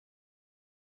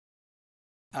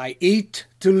I eat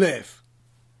to live,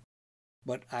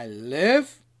 but I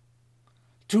live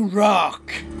to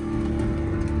rock.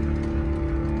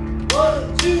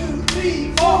 1, 2,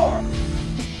 3, 4.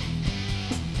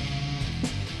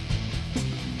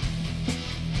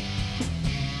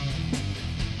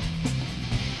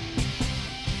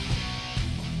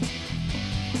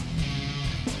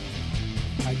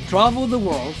 I travel the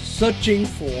world searching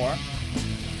for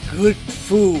good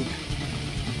food.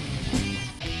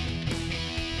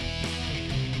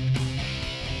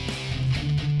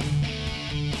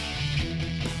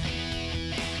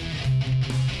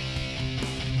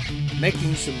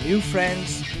 Making some new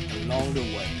friends along the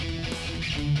way.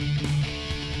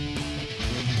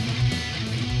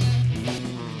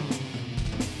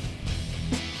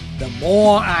 The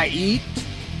more I eat,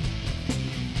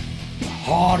 the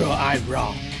harder I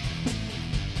rock.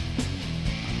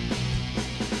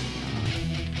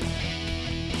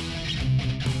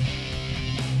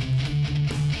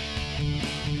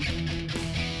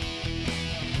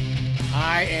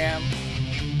 I am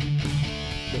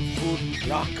the food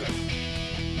rocker.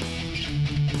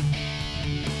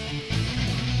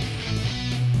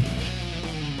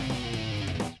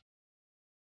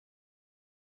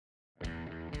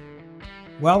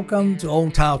 Welcome to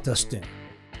Old Town Tustin.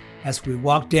 As we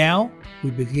walk down,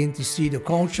 we begin to see the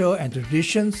culture and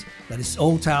traditions that this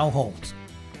old town holds.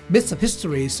 Bits of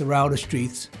history surround the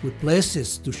streets with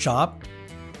places to shop,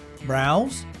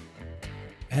 browse,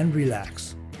 and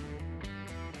relax.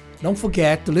 Don't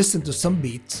forget to listen to some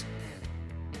beats.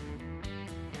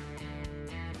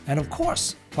 And of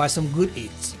course, buy some good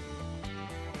eats.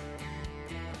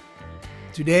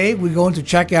 Today, we're going to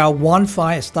check out one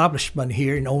fine establishment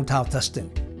here in Old Town Tustin.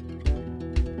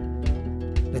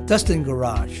 The Tustin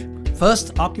Garage,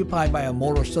 first occupied by a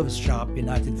motor service shop in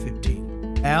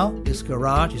 1915. Now, this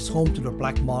garage is home to the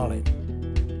Black Marlin,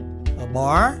 a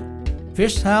bar,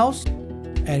 fish house,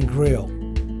 and grill,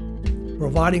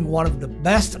 providing one of the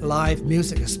best live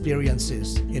music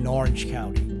experiences in Orange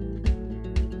County.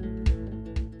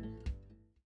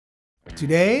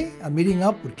 Today, I'm meeting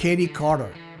up with Katie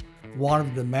Carter, one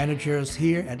of the managers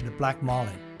here at the Black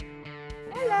Marlin.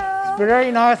 Hello! It's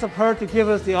very nice of her to give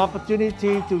us the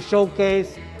opportunity to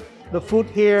showcase the food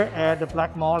here at the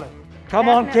Black Marlin. Come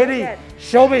on, Katie,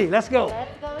 show me. Let's go.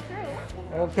 Let's go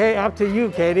through. Okay, up to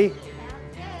you, Katie.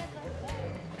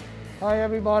 Hi,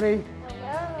 everybody.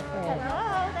 Hello.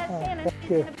 That's Anna. She's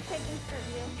going to be taking care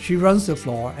of you. She runs the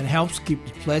floor and helps keep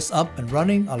the place up and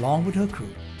running along with her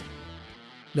crew.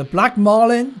 The Black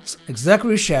Marlin's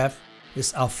executive chef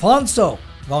is Alfonso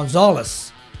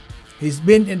Gonzalez. He's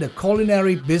been in the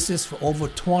culinary business for over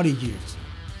 20 years.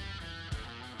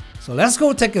 So let's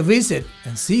go take a visit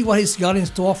and see what he's got in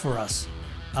store for us.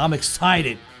 I'm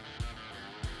excited.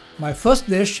 My first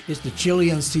dish is the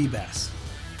Chilean sea bass.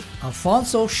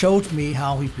 Alfonso showed me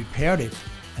how he prepared it,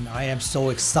 and I am so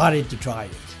excited to try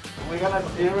it. We're gonna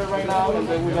sear it right now, and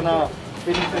then we're gonna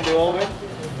finish in the oven.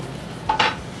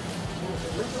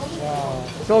 Wow.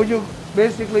 So you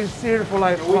basically sear for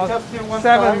like We just sear one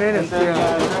 7 side, minutes. and then,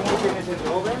 Yeah. then we finish in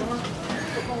the oven.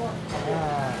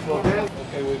 So then,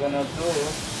 okay, we're gonna do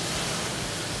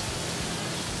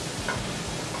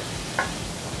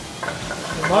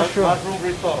The mushroom.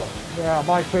 risotto. Yeah,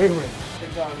 my favorite. The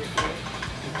garlic here,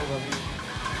 because we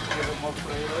give it more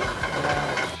flavor.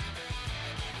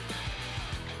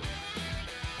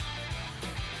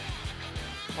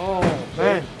 Oh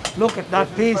man, look at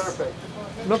that piece. Perfect.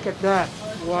 Look at that.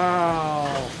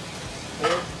 Wow.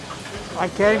 I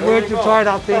can't wait to try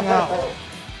that thing out.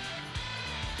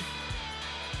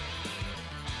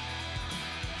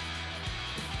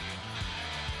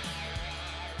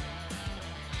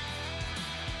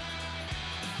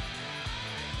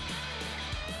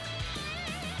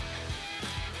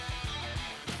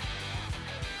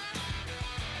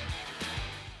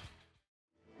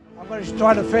 I'm going to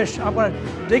try the fish. I'm going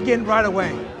to dig in right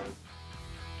away.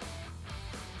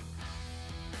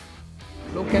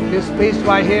 Look at this piece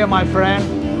right here, my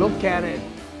friend. Look at it.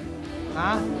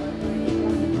 Huh?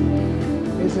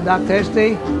 Isn't that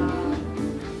tasty?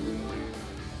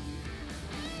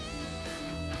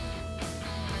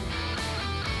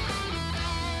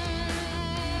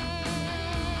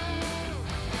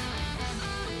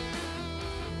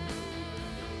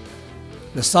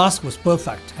 The sauce was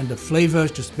perfect and the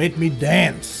flavors just made me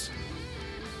dance.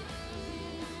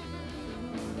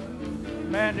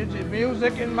 Man, it's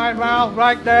music in my mouth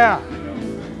right there.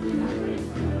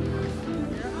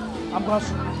 I'm gonna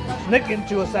sneak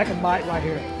into a second bite right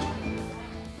here.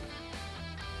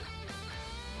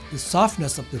 The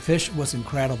softness of the fish was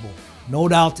incredible. No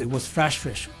doubt it was fresh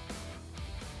fish.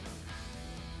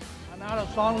 And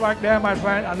Another song right there, my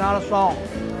friend. Another song.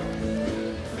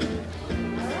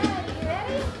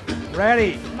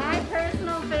 Ready? My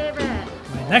personal favorite.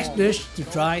 My next dish to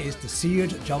try is the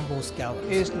seared jumbo scallops.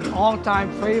 It's an all-time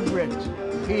favorite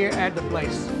here at the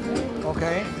place.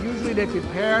 Okay? Usually they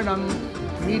prepare them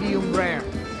medium rare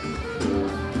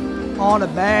on a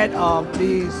bed of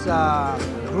these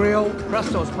grilled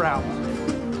Brussels sprouts.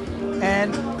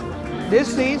 And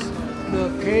this is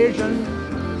the Cajun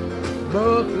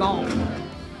beurre blanc.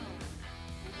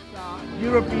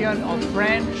 European or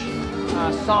French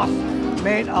sauce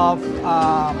made of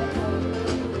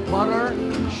butter,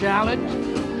 shallot,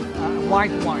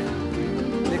 white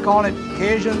wine. They call it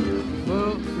Cajun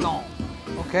beurre blanc.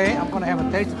 Okay, I'm gonna have a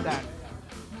taste of that.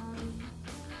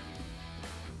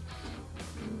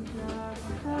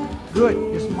 Good,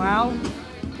 it's mild.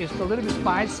 It's a little bit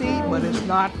spicy, but it's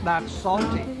not that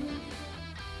salty.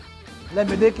 Let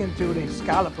me dig into the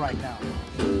scallop right now.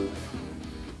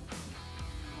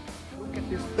 Look at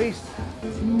this piece.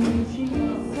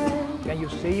 Can you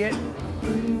see it?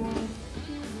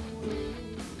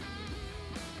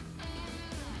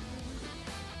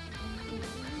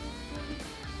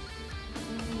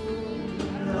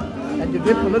 And you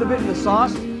dip a little bit in the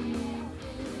sauce.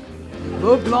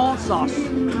 Beurre blanc sauce.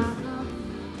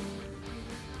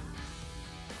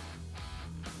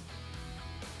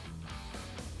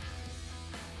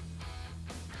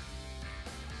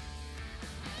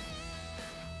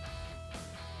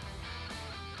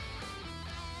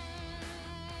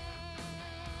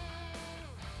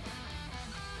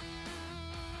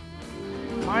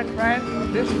 My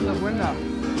friend, this is the winner.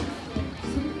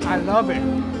 I love it.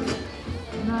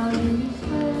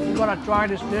 You're gonna try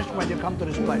this dish when you come to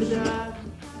this place.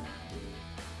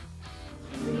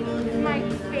 My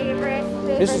favorite.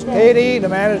 This is Katie, the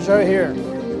manager here.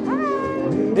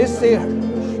 This is,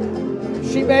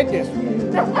 she made this.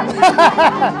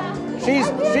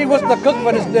 She was the cook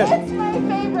for this dish. That's my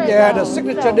favorite. Yeah, the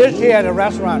signature dish here at the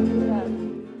restaurant.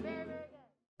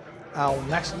 Our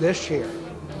next dish here.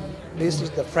 This is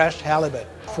the fresh halibut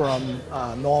from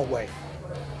Norway.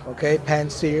 Okay,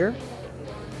 pan-seared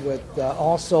with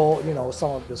also, you know,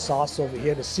 some of the sauce over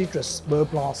here, the citrus beurre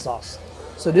blanc sauce.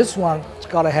 So this one, it's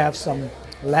got to have some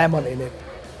lemon in it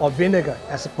or vinegar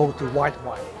as opposed to white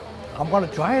wine. I'm going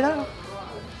to try it out.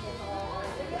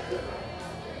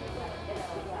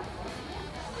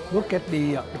 Look at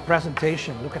the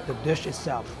presentation. Look at the dish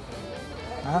itself.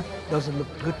 Huh? Does it look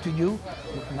good to you?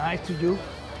 Look nice to you?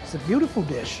 It's a beautiful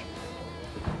dish.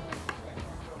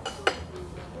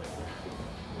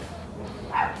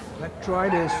 Let's try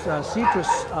this citrus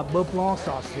beurre blanc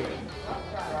sauce here.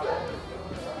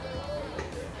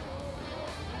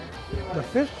 The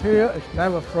fish here is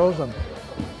never frozen.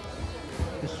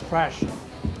 It's fresh.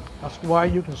 That's why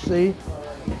you can see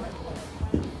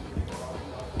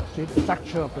the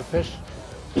texture of the fish.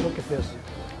 Look at this.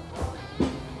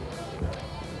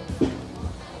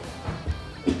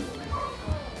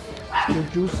 Still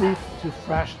juicy, still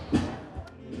fresh.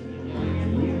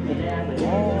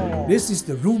 Oh. This is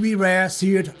the ruby rare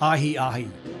seared ahi-ahi.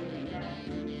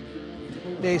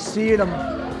 They sear them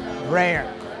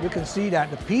rare. You can see that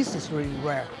the piece is really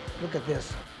rare. Look at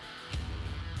this.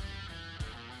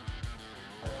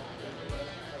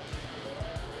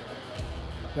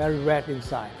 Very red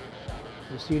inside.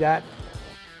 You see that?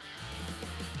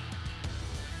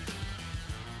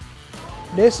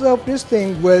 They serve this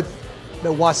thing with the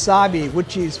wasabi,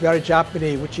 which is very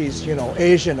Japanese, which is, you know,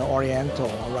 Asian or Oriental,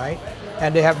 all right?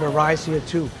 And they have the rice here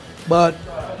too. But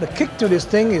the kick to this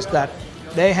thing is that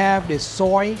they have this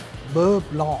soy beurre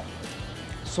blanc.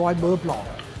 Soy beurre blanc.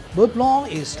 Beurre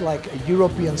blanc is like a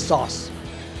European sauce,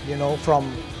 you know,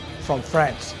 from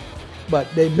France. But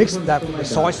they mix that with the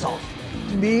soy sauce.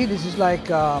 To me, this is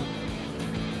like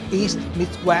East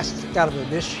meets West kind of a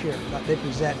dish here that they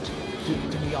present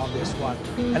to me on this one.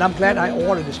 And I'm glad I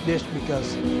ordered this dish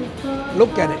because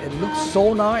look at it, it looks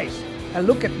so nice. And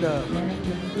look at the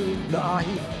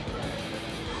ahi.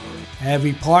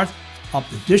 Every part of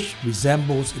the dish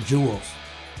resembles jewels.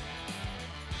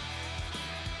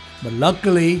 But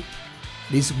luckily,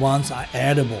 these ones are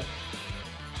edible.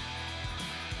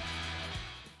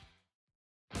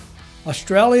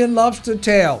 Australian lobster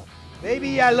tail.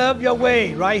 Baby, I love your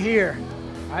way right here.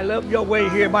 I love your way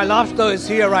here. My lobster is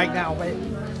here right now, baby.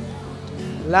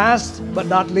 Last but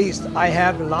not least, I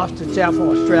have the lobster tail from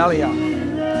Australia.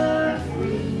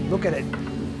 Look at it.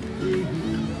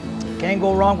 Can't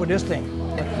go wrong with this thing.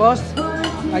 But first,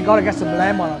 I gotta get some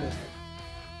lemon on this.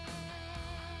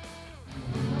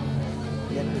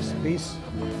 Get this piece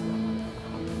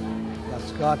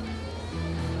that's got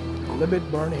a little bit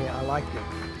burnt here. I like it.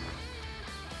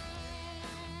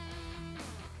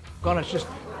 Gonna just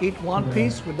eat one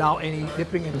piece without any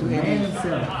dipping into any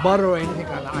butter or anything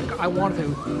like that. I want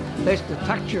to taste the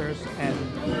textures and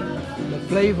the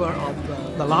flavor of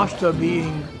the lobster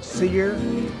being seared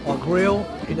or grilled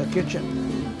in the kitchen.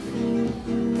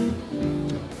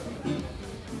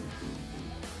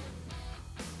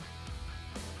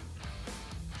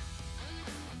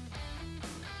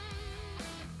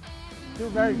 Still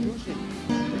very juicy.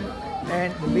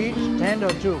 And the meat's tender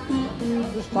too.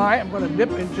 This time I'm going to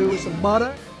dip into some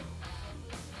butter.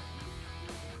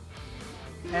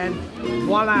 And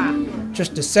voila!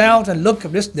 Just the sound and look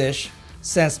of this dish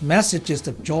sends messages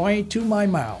of joy to my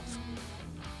mouth.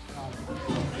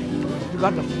 You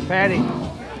got the fatty,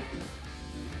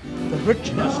 the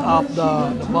richness of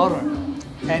the butter,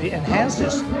 and it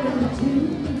enhances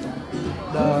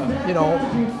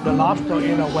the lobster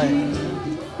in a way.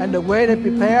 And the way they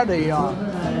prepare the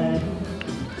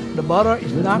butter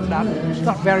is not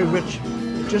very rich,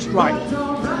 just right.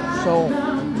 So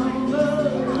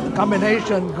the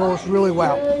combination goes really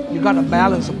well. You got a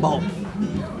balance of both.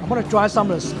 I'm gonna try some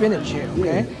of the spinach here,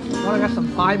 okay? I'm gonna get some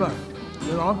fiber,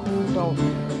 you know. So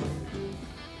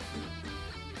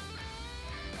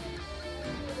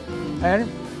and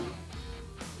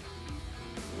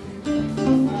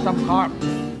some carb.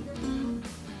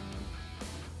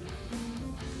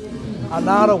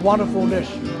 Another wonderful dish.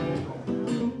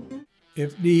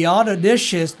 If the other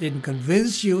dishes didn't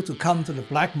convince you to come to the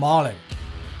Black Marlin,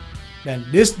 then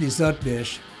this dessert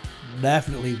dish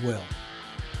definitely will.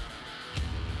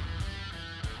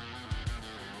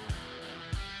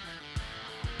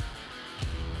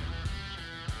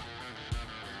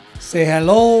 Say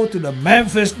hello to the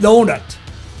Memphis donut,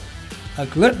 a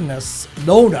glutinous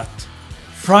donut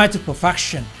fried to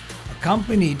perfection,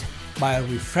 accompanied by a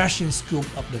refreshing scoop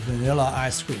of the vanilla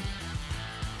ice cream.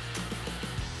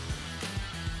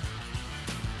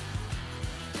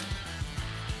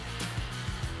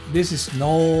 This is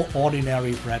no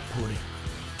ordinary bread pudding.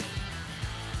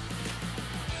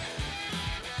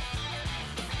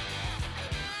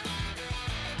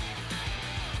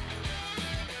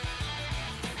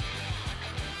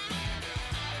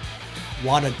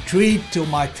 What a treat to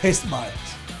my taste buds.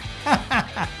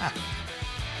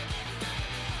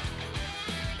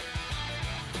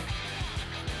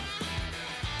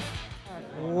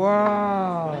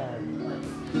 Wow.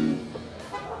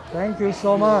 Thank you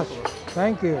so much.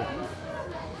 Thank you.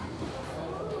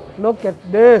 Look at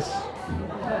this.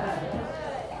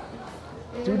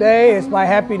 Today is my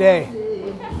happy day.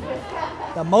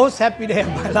 The most happy day of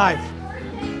my life.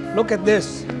 Look at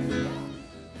this.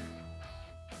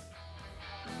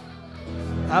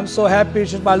 I'm so happy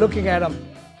just by looking at them.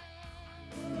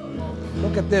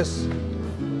 Look at this.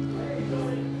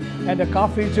 And the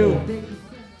coffee too.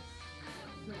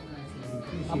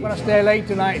 I'm gonna stay late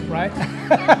tonight, right?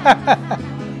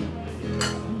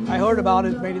 I heard about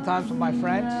it many times from my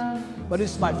friends, but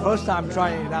this is my first time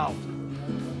trying it out.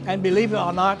 And believe it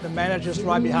or not, the manager's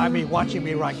right behind me watching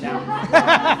me right now.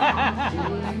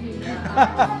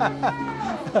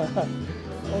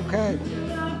 Okay.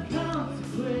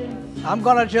 I'm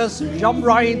gonna just jump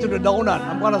right into the donut.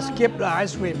 I'm gonna skip the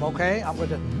ice cream, okay? I'm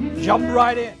gonna jump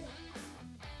right in.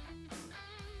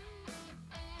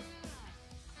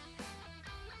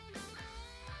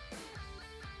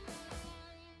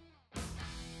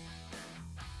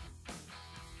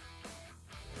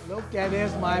 Look at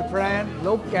this, my friend.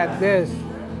 Look at this.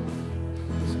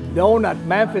 It's donut,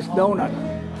 Memphis donut.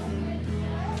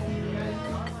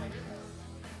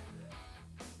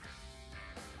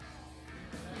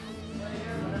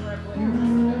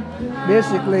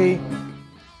 Basically,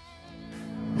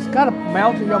 it's gotta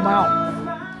melt in your mouth.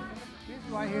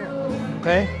 This right here.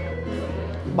 Okay?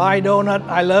 Bye, donut.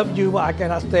 I love you, but I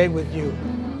cannot stay with you.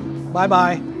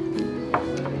 Bye-bye.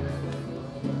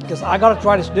 Because I gotta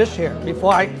try this dish here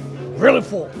before I really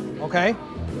full, okay?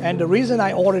 And the reason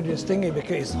I ordered this thing is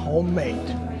because it's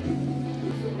homemade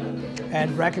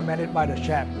and recommended by the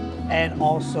chef and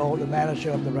also the manager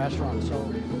of the restaurant.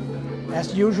 So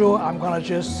as usual, I'm gonna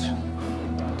just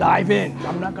dive in.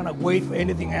 I'm not gonna wait for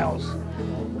anything else.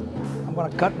 I'm gonna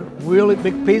cut a really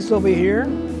big piece over here.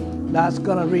 That's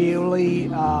gonna really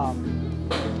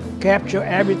capture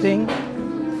everything,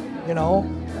 you know.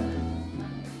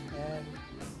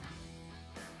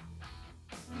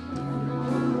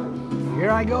 Here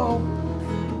I go.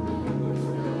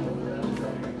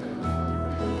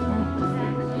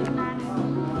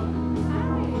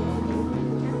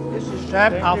 This is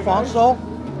Chef Alfonso.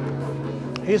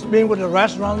 He's been with the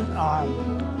restaurant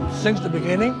since the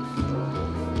beginning,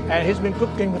 and he's been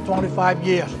cooking for 25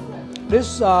 years.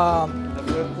 This, The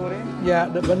bread pudding? yeah,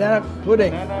 the banana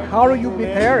pudding. How do you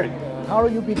prepare it? how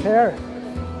do you prepare it?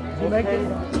 You make Okay,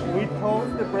 it? we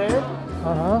toast the bread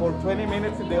for 20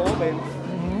 minutes in the oven.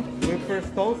 We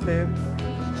first toast it,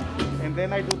 and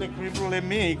then I do the creme brulee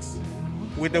mix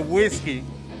with the whiskey.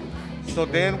 So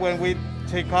then when we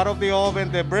take out of the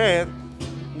oven the bread,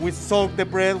 we soak the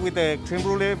bread with the creme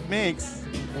brulee mix,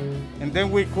 and then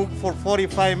we cook for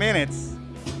 45 minutes,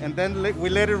 and then we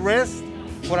let it rest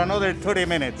for another 30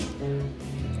 minutes.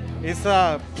 It's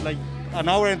like an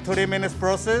hour and 30 minutes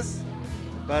process,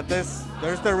 but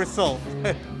there's the result.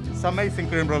 It's amazing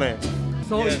creme brulee.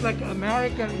 So Yes. it's like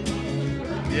American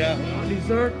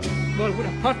dessert, but with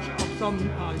a touch of some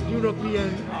European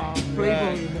flavor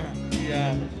Right. in there.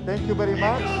 Yeah. Thank you very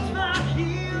much.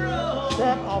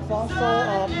 Chef Alfonso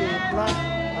of the Black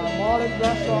Marlin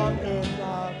restaurant in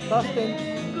Tustin,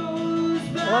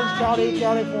 Orange County,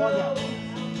 California.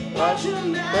 Right.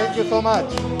 Thank you so much.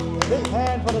 Big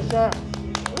hand for the chef.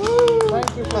 Thank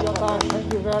you for your time.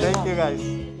 Thank you very much. Thank you, guys.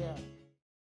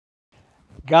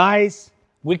 Guys,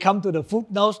 we come to the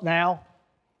footnotes now.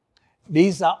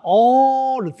 These are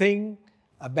all the things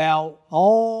about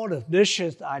all the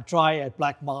dishes I try at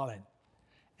Black Marlin.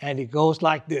 And it goes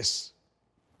like this.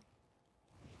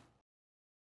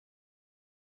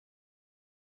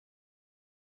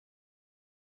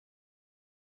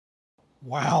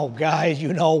 Wow, guys,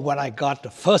 you know, when I got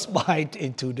the first bite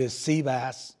into this sea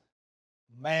bass,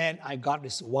 man, I got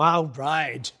this wild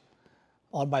ride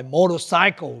on my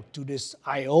motorcycle to this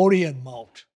Ionian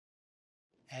malt.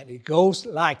 And it goes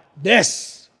like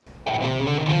this.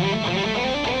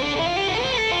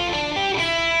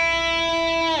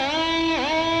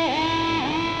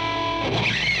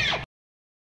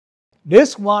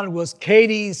 This one was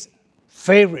Katie's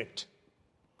favorite,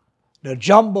 the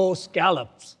jumbo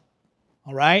scallops,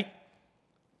 all right?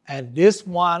 And this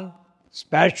one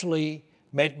especially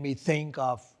made me think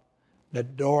of the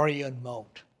Dorian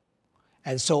malt.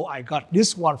 And so I got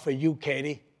this one for you,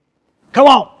 Katie. Come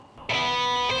on!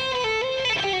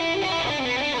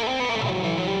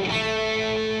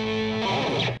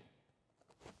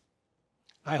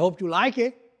 I hope you like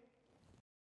it.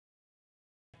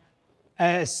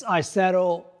 As I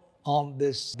settle on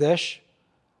this dish,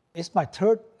 it's my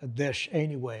third dish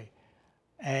anyway,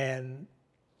 and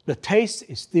the taste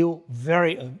is still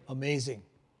very amazing,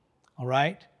 all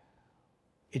right?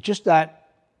 It's just that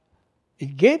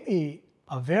it gave me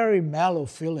a very mellow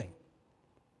feeling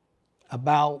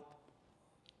about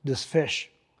this fish.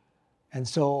 And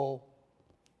so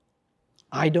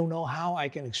I don't know how I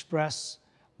can express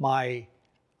my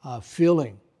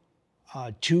feeling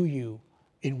to you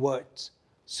in words.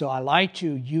 So I like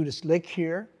to use this lick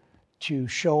here to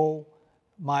show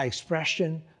my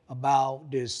expression about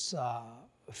this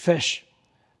fish.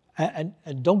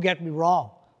 And don't get me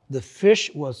wrong, the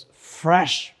fish was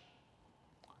fresh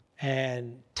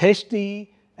and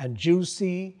tasty and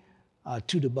juicy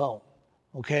to the bone,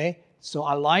 okay? So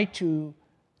I like to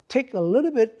take a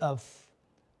little bit of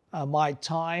my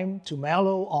time to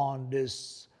mellow on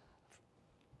this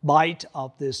bite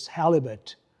of this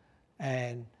halibut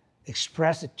and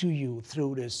express it to you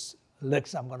through this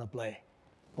licks I'm gonna play,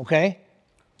 okay?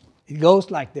 It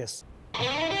goes like this.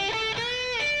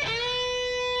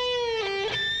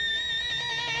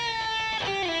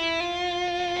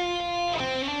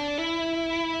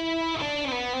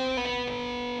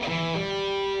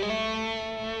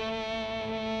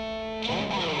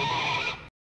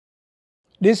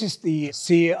 This is the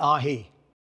sea ahi.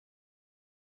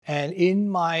 And in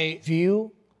my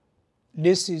view,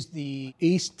 this is the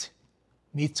East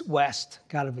meets West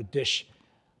kind of a dish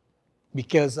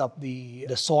because of the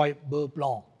soy beurre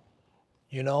blanc.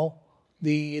 You know,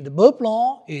 the beurre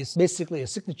blanc is basically a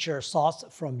signature sauce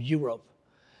from Europe.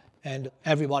 And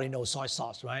everybody knows soy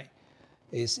sauce, right?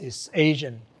 It's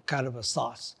Asian kind of a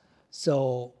sauce.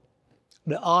 So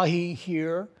the ahi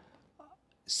here,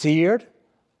 seared,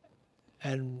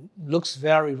 and looks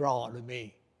very raw to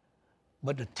me.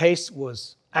 But the taste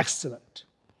was excellent.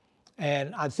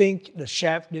 And I think the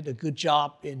chef did a good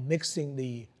job in mixing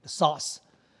the sauce.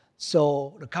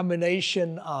 So the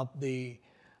combination of the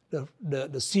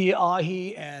sea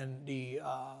ahi and the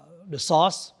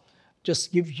sauce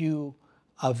just gives you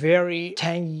a very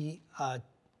tangy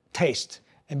taste.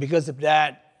 And because of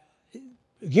that,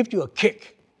 it gives you a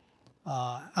kick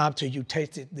after you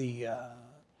tasted the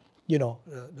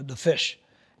fish.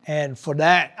 And for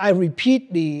that, I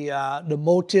repeat the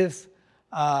motif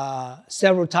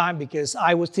several times because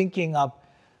I was thinking of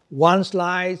one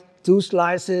slice, two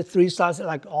slices, three slices,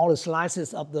 like all the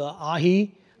slices of the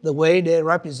ahi, the way they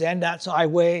represent that. So I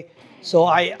was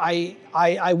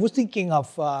thinking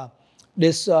of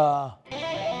this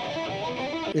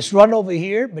run over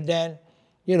here, but then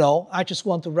you know, I just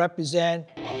want to represent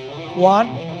one.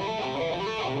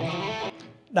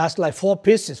 That's like 4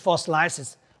 pieces, 4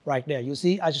 slices right there. You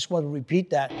see, I just want to repeat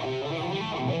that.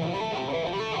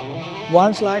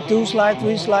 1 slice, 2 slice,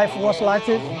 3 slice, 4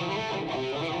 slices.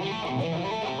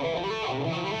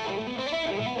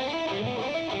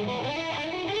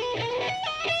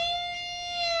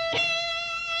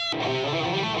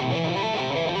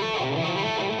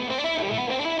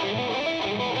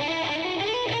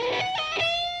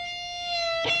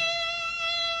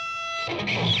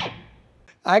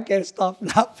 I can't stop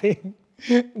laughing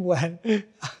when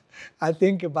I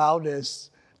think about this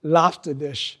lobster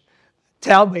dish.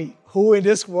 Tell me, who in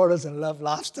this world doesn't love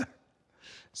lobster?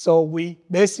 So we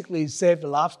basically save the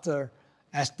lobster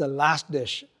as the last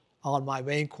dish on my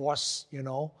main course, you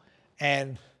know.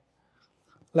 And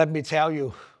let me tell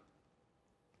you,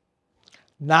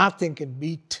 nothing can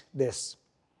beat this.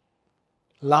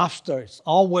 Lobster is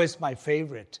always my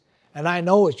favorite. And I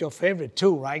know it's your favorite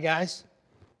too, right, guys?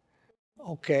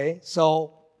 Okay,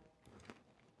 so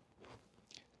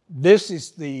this is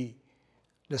the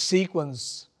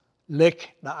sequence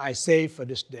lick that I saved for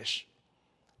this dish.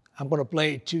 I'm going to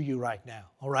play it to you right now,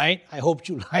 all right? I hope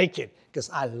you like it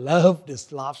because I love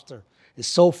this lobster. It's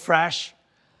so fresh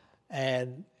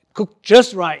and cooked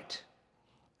just right.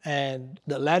 And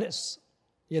the lettuce,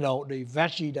 you know, the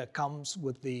veggie that comes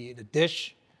with the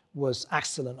dish was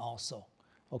excellent also,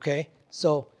 okay?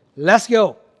 So let's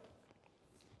go.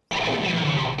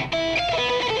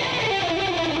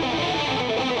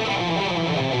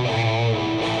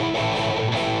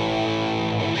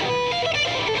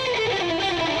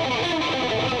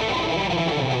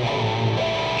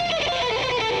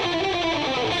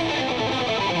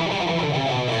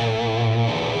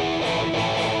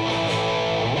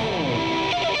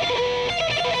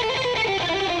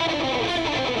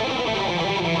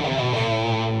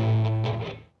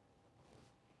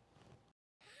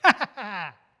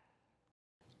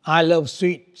 I love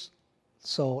sweets,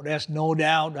 so there's no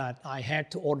doubt that I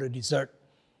had to order dessert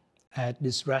at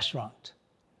this restaurant.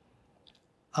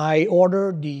 I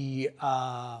ordered the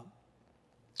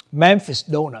Memphis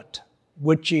donut,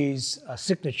 which is a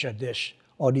signature dish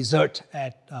or dessert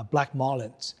at Black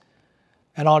Marlin's.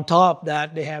 And on top of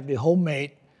that, they have the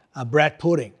homemade bread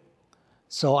pudding.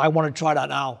 So I want to try that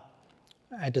out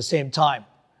at the same time.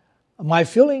 My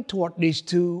feeling toward these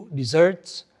two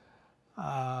desserts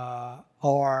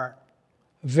are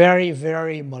very,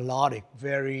 very melodic,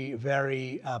 very,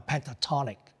 very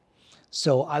pentatonic.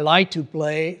 So I like to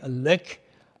play a lick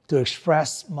to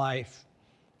express my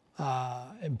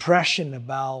impression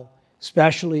about,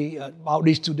 especially about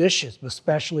these two dishes, but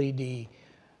especially the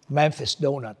Memphis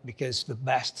donut, because it's the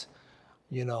best,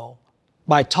 you know.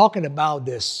 By talking about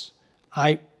this,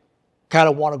 I kind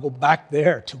of want to go back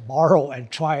there tomorrow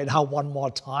and try it out one more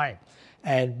time.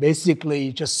 And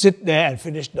basically just sit there and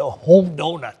finish the whole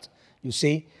donut, you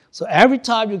see? So every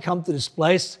time you come to this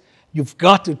place, you've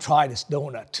got to try this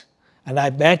donut. And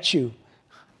I bet you,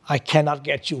 I cannot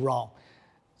get you wrong.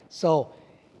 So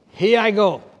here I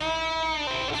go.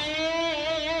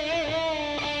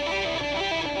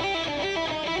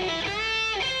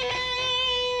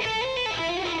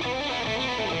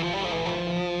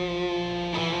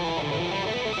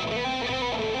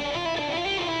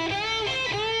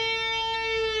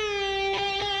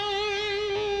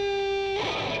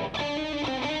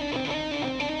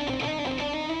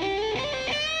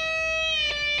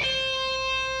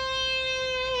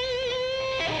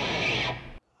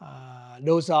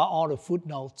 Those are all the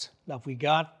footnotes that we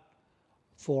got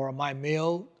for my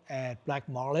meal at Black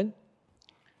Marlin.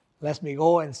 Let me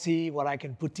go and see what I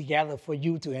can put together for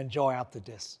you to enjoy after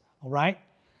this, all right?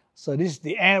 So this is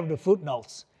the end of the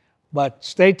footnotes, but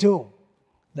stay tuned.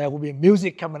 There will be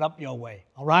music coming up your way,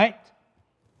 all right?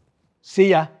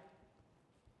 See ya.